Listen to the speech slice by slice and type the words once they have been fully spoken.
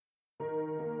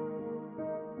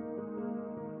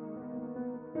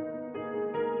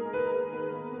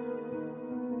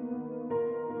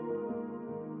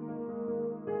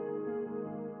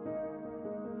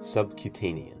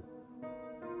Subcutanean.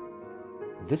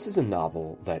 This is a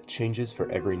novel that changes for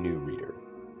every new reader.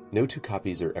 No two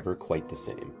copies are ever quite the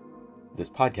same. This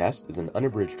podcast is an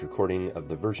unabridged recording of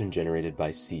the version generated by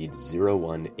Seed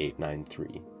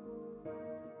 01893.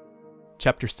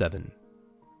 Chapter 7.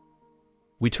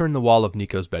 We turned the wall of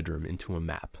Nico's bedroom into a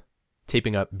map,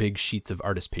 taping up big sheets of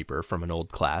artist paper from an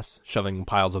old class, shoving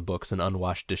piles of books and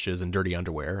unwashed dishes and dirty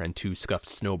underwear and 2 scuffed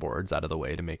snowboards out of the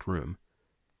way to make room.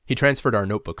 He transferred our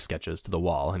notebook sketches to the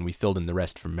wall, and we filled in the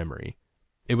rest from memory.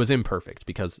 It was imperfect,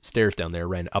 because stairs down there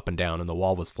ran up and down and the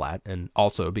wall was flat, and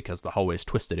also because the hallways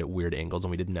twisted at weird angles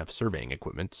and we didn't have surveying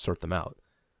equipment to sort them out.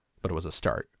 But it was a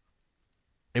start.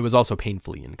 It was also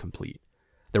painfully incomplete.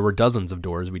 There were dozens of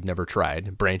doors we'd never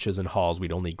tried, branches and halls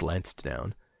we'd only glanced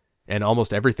down, and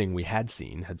almost everything we had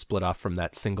seen had split off from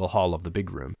that single hall of the big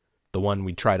room, the one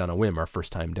we'd tried on a whim our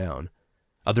first time down.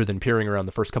 Other than peering around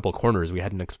the first couple corners, we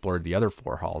hadn't explored the other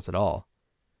 4 halls at all.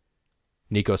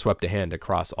 Nico swept a hand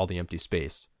across all the empty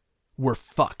space. "We're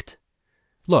fucked."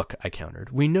 "Look," I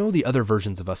countered, "we know the other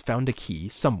versions of us found a key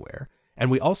somewhere, and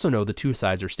we also know the 2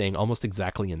 sides are staying almost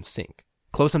exactly in sync,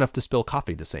 close enough to spill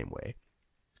coffee the same way.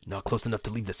 Not close enough to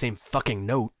leave the same fucking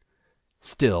note."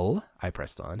 "Still," I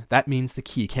pressed on, "that means the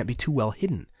key can't be too well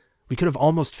hidden. We could have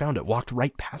almost found it, walked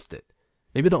right past it.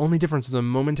 Maybe the only difference is a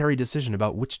momentary decision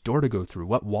about which door to go through,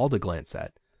 what wall to glance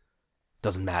at."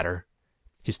 "Doesn't matter."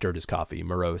 He stirred his coffee,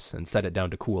 morose, and set it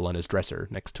down to cool on his dresser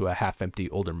next to a half-empty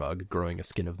older mug growing a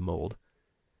skin of mold.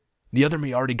 "The other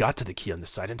me already got to the key on this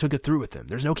side and took it through with him.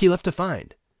 There's no key left to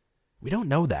find." "We don't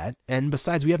know that, and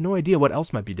besides, we have no idea what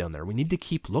else might be down there. We need to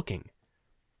keep looking."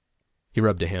 He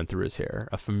rubbed a hand through his hair,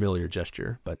 a familiar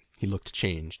gesture, but he looked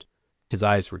changed. His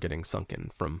eyes were getting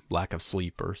sunken from lack of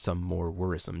sleep or some more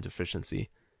worrisome deficiency.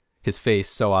 His face,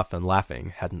 so often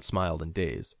laughing, hadn't smiled in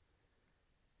days.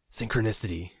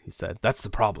 "Synchronicity," he said. "That's the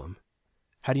problem."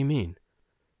 "How do you mean?"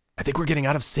 "I think we're getting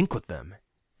out of sync with them.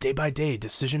 Day by day,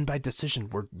 decision by decision,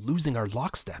 we're losing our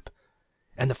lockstep.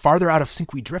 And the farther out of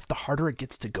sync we drift, the harder it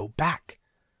gets to go back."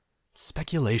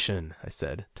 "Speculation," I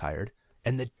said, tired.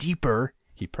 "And the deeper,"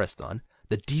 he pressed on,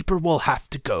 "the deeper we'll have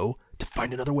to go to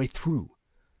find another way through."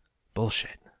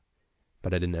 Bullshit.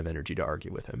 But I didn't have energy to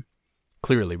argue with him.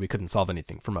 Clearly, we couldn't solve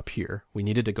anything from up here. We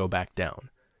needed to go back down.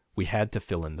 We had to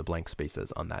fill in the blank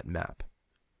spaces on that map.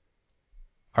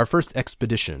 Our first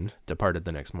expedition departed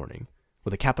the next morning,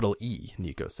 with a capital E,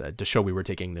 Nico said, to show we were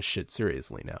taking this shit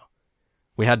seriously now.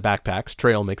 We had backpacks,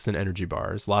 trail mix and energy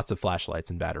bars, lots of flashlights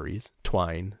and batteries,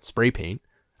 twine, spray paint,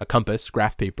 a compass,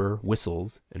 graph paper,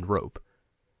 whistles, and rope.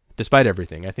 Despite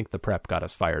everything, I think the prep got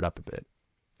us fired up a bit.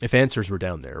 If answers were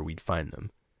down there, we'd find them.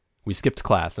 We skipped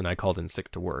class and I called in sick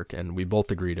to work, and we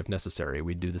both agreed if necessary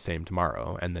we'd do the same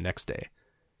tomorrow and the next day.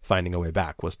 Finding a way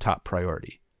back was top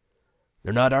priority.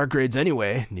 "They're not our grades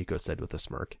anyway," Nico said with a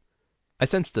smirk. I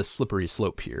sensed a slippery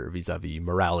slope here vis-a-vis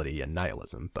morality and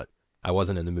nihilism, but I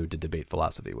wasn't in the mood to debate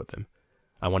philosophy with him.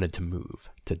 I wanted to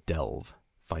move, to delve,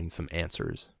 find some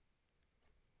answers.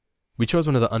 We chose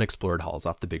one of the unexplored halls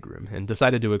off the big room, and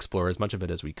decided to explore as much of it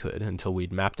as we could until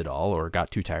we'd mapped it all or got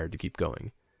too tired to keep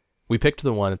going. We picked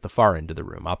the one at the far end of the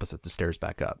room, opposite the stairs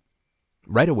back up.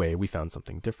 Right away, we found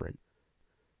something different.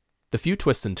 The few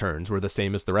twists and turns were the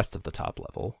same as the rest of the top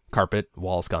level: carpet,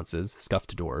 wall sconces,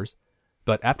 scuffed doors.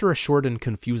 But after a short and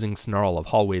confusing snarl of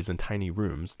hallways and tiny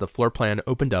rooms, the floor plan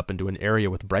opened up into an area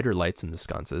with brighter lights in the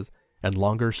sconces and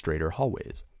longer, straighter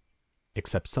hallways.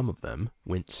 Except some of them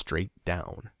went straight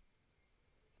down.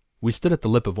 We stood at the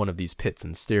lip of one of these pits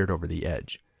and stared over the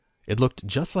edge. It looked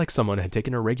just like someone had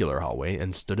taken a regular hallway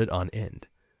and stood it on end.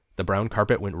 The brown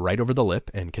carpet went right over the lip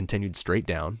and continued straight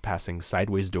down, passing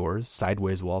sideways doors,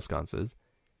 sideways wall sconces.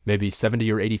 Maybe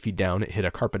 70 or 80 feet down, it hit a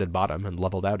carpeted bottom and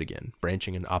leveled out again,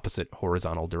 branching in opposite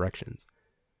horizontal directions.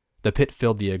 The pit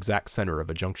filled the exact center of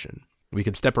a junction. We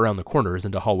could step around the corners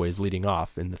into hallways leading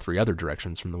off in the 3 other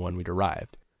directions from the one we'd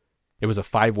arrived. It was a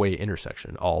 5-way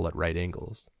intersection, all at right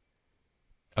angles.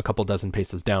 A couple dozen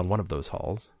paces down one of those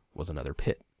halls was another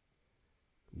pit.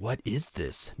 "What is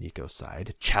this?" Nico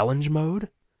sighed. "Challenge mode?"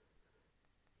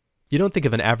 You don't think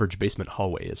of an average basement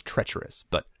hallway as treacherous,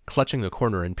 but clutching the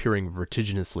corner and peering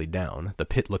vertiginously down, the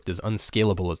pit looked as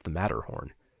unscalable as the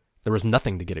Matterhorn. There was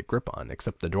nothing to get a grip on,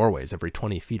 except the doorways every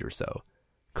 20 feet or so.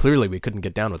 Clearly we couldn't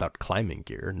get down without climbing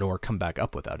gear, nor come back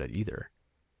up without it either.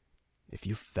 If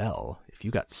you fell, if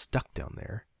you got stuck down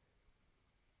there...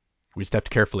 We stepped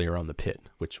carefully around the pit,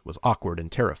 which was awkward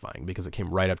and terrifying because it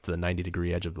came right up to the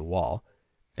 90-degree edge of the wall,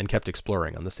 and kept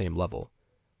exploring on the same level.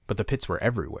 But the pits were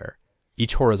everywhere.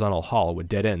 Each horizontal hall would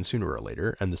dead end sooner or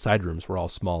later, and the side rooms were all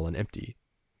small and empty.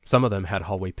 Some of them had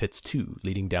hallway pits too,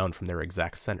 leading down from their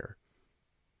exact center.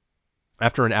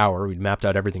 After an hour, we'd mapped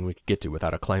out everything we could get to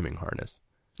without a climbing harness.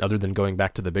 Other than going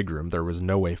back to the big room, there was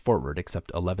no way forward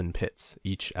except 11 pits,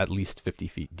 each at least 50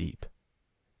 feet deep.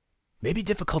 Maybe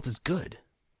difficult is good.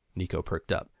 Nico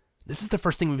perked up. This is the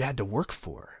first thing we've had to work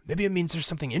for. Maybe it means there's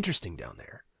something interesting down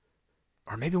there.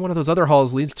 Or maybe one of those other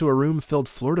halls leads to a room filled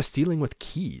floor to ceiling with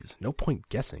keys. No point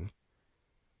guessing.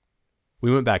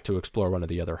 We went back to explore one of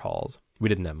the other halls. We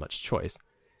didn't have much choice.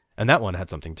 And that one had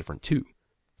something different too.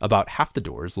 About half the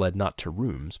doors led not to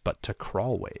rooms, but to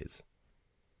crawlways.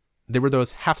 They were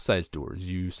those half-sized doors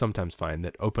you sometimes find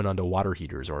that open onto water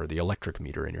heaters or the electric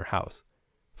meter in your house.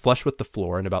 Flush with the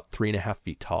floor and about 3.5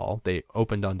 feet tall, they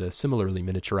opened onto similarly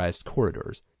miniaturized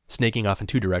corridors, snaking off in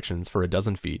 2 directions for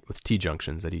 12 feet with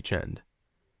T-junctions at each end.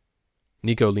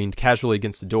 Nico leaned casually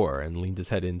against the door and leaned his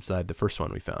head inside the first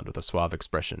one we found with a suave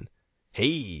expression.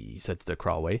 Hey, he said to the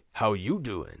crawlway, how you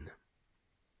doing?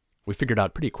 We figured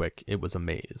out pretty quick it was a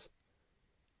maze.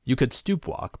 You could stoop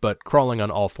walk, but crawling on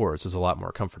all fours was a lot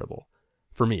more comfortable.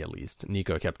 For me, at least.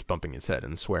 Nico kept bumping his head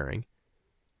and swearing.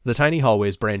 The tiny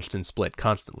hallways branched and split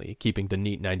constantly, keeping to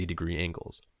neat 90-degree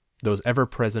angles. Those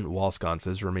ever-present wall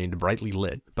sconces remained brightly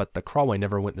lit, but the crawlway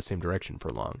never went the same direction for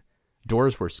long.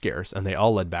 Doors were scarce, and they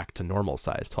all led back to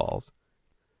normal-sized halls.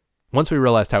 Once we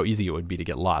realized how easy it would be to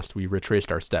get lost, we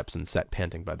retraced our steps and sat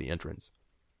panting by the entrance.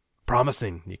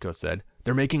 Promising, Nico said.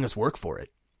 They're making us work for it.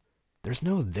 There's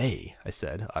no they, I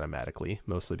said, automatically,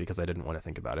 mostly because I didn't want to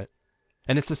think about it.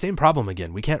 And it's the same problem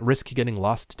again. We can't risk getting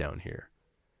lost down here.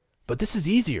 But this is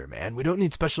easier, man. We don't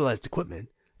need specialized equipment.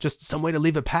 Just some way to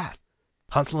leave a path.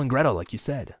 Hansel and Gretel, like you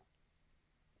said.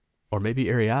 Or maybe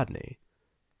Ariadne.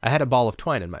 I had a ball of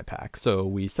twine in my pack, so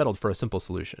we settled for a simple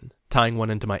solution, tying one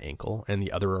into my ankle and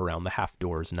the other around the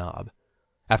half-door's knob.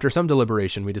 After some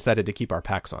deliberation, we decided to keep our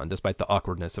packs on, despite the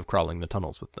awkwardness of crawling the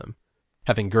tunnels with them.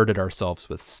 Having girded ourselves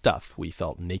with stuff, we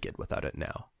felt naked without it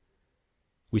now.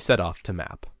 We set off to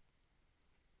map.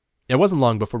 It wasn't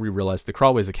long before we realized the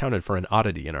crawlways accounted for an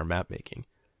oddity in our map-making.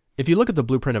 If you look at the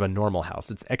blueprint of a normal house,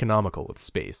 it's economical with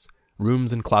space.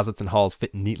 Rooms and closets and halls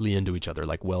fit neatly into each other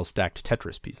like well-stacked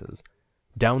Tetris pieces.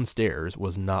 Downstairs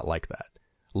was not like that.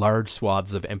 Large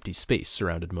swaths of empty space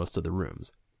surrounded most of the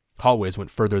rooms. Hallways went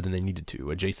further than they needed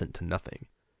to, adjacent to nothing.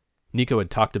 Nico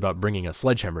had talked about bringing a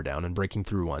sledgehammer down and breaking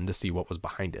through one to see what was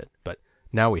behind it, but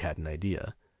now we had an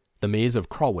idea. The maze of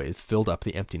crawlways filled up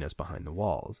the emptiness behind the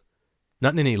walls.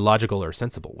 Not in any logical or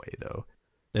sensible way, though.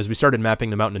 As we started mapping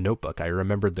them out in a notebook, I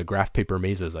remembered the graph paper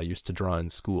mazes I used to draw in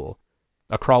school.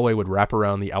 A crawlway would wrap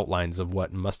around the outlines of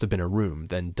what must have been a room,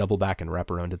 then double back and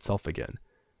wrap around itself again.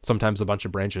 Sometimes a bunch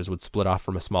of branches would split off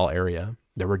from a small area.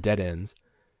 There were dead ends.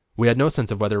 We had no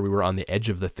sense of whether we were on the edge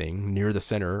of the thing, near the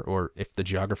center, or if the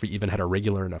geography even had a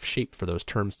regular enough shape for those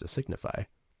terms to signify.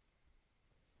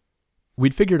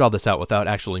 We'd figured all this out without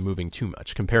actually moving too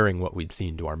much, comparing what we'd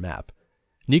seen to our map.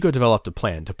 Nico developed a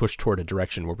plan to push toward a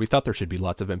direction where we thought there should be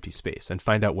lots of empty space, and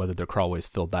find out whether the crawlways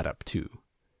filled that up too.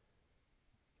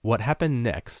 What happened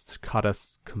next caught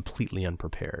us completely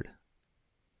unprepared.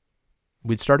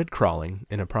 We'd started crawling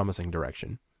in a promising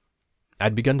direction.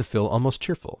 I'd begun to feel almost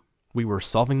cheerful. We were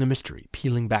solving the mystery,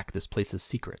 peeling back this place's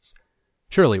secrets.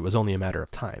 Surely it was only a matter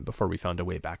of time before we found a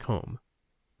way back home.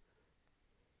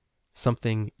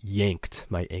 Something yanked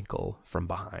my ankle from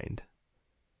behind.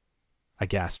 I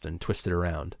gasped and twisted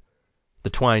around. The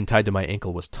twine tied to my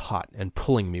ankle was taut and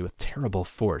pulling me with terrible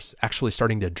force, actually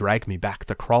starting to drag me back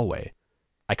the crawlway.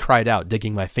 I cried out,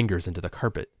 digging my fingers into the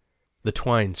carpet. The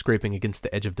twine scraping against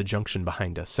the edge of the junction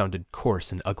behind us sounded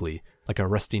coarse and ugly, like a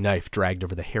rusty knife dragged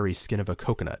over the hairy skin of a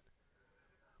coconut.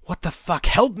 "What the fuck?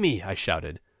 Help me!" I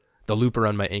shouted. The loop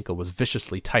around my ankle was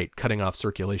viciously tight, cutting off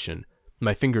circulation.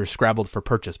 My fingers scrabbled for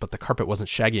purchase, but the carpet wasn't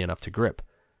shaggy enough to grip.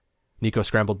 Nico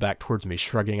scrambled back towards me,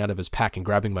 shrugging out of his pack and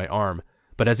grabbing my arm.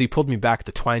 But as he pulled me back,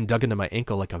 the twine dug into my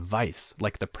ankle like a vice,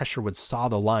 like the pressure would saw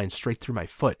the line straight through my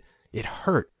foot. It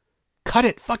hurt. "Cut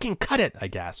it! Fucking cut it!" I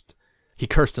gasped. He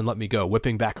cursed and let me go,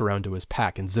 whipping back around to his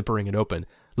pack and zippering it open,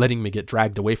 letting me get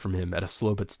dragged away from him at a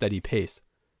slow but steady pace.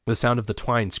 The sound of the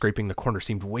twine scraping the corner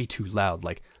seemed way too loud,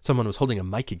 like someone was holding a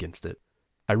mic against it.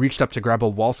 I reached up to grab a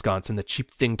wall sconce, and the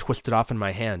cheap thing twisted off in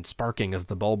my hand, sparking as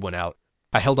the bulb went out.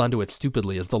 I held onto it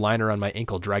stupidly as the line around my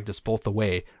ankle dragged us both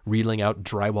away, reeling out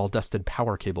drywall-dusted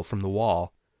power cable from the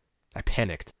wall. I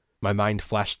panicked. My mind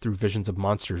flashed through visions of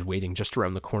monsters waiting just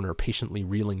around the corner, patiently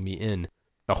reeling me in.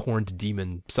 A horned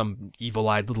demon, some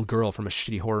evil-eyed little girl from a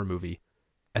shitty horror movie.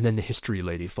 And then the history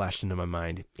lady flashed into my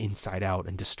mind, inside out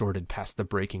and distorted past the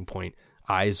breaking point,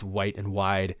 eyes white and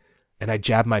wide, and I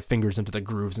jabbed my fingers into the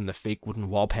grooves in the fake wooden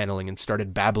wall paneling and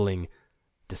started babbling.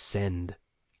 Descend.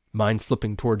 Mind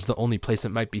slipping towards the only place it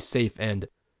might be safe, and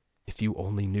if you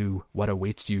only knew what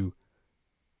awaits you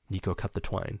Nico cut the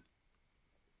twine.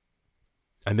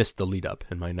 I missed the lead-up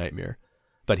in my nightmare,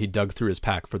 but he dug through his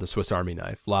pack for the Swiss Army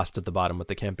knife, lost at the bottom with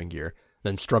the camping gear,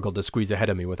 then struggled to squeeze ahead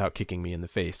of me without kicking me in the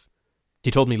face.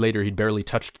 He told me later he'd barely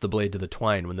touched the blade to the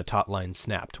twine when the taut line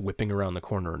snapped, whipping around the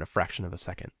corner in a fraction of a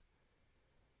second.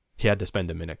 He had to spend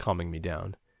a minute calming me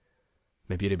down.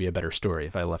 Maybe it'd be a better story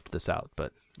if I left this out,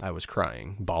 but I was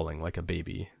crying, bawling like a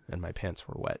baby, and my pants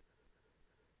were wet.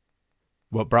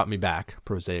 What brought me back,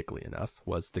 prosaically enough,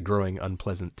 was the growing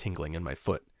unpleasant tingling in my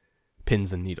foot.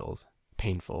 Pins and needles.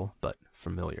 Painful, but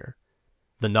familiar.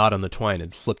 The knot on the twine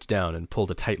had slipped down and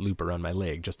pulled a tight loop around my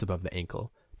leg just above the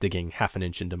ankle, digging half an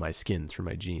inch into my skin through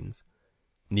my jeans.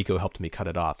 Nico helped me cut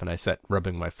it off, and I sat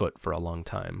rubbing my foot for a long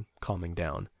time, calming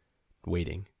down,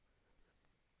 waiting,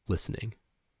 listening.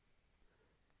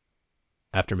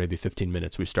 After maybe 15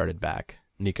 minutes, we started back,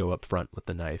 Nico up front with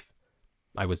the knife.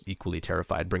 I was equally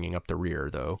terrified bringing up the rear,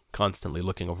 though, constantly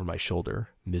looking over my shoulder,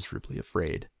 miserably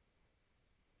afraid.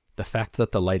 The fact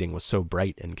that the lighting was so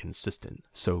bright and consistent,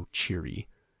 so cheery,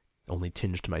 only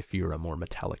tinged my fear a more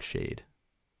metallic shade.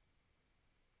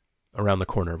 Around the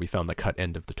corner, we found the cut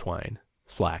end of the twine,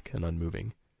 slack and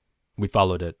unmoving. We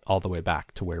followed it all the way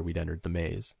back to where we'd entered the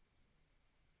maze.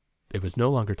 It was no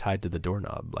longer tied to the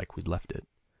doorknob like we'd left it.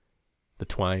 The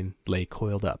twine lay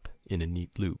coiled up in a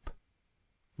neat loop,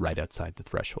 right outside the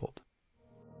threshold.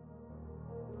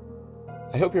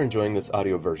 I hope you're enjoying this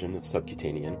audio version of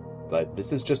Subcutanean, but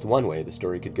this is just one way the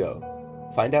story could go.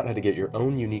 Find out how to get your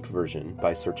own unique version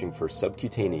by searching for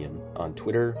Subcutanean on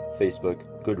Twitter,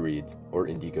 Facebook, Goodreads, or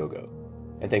Indiegogo.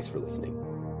 And thanks for listening.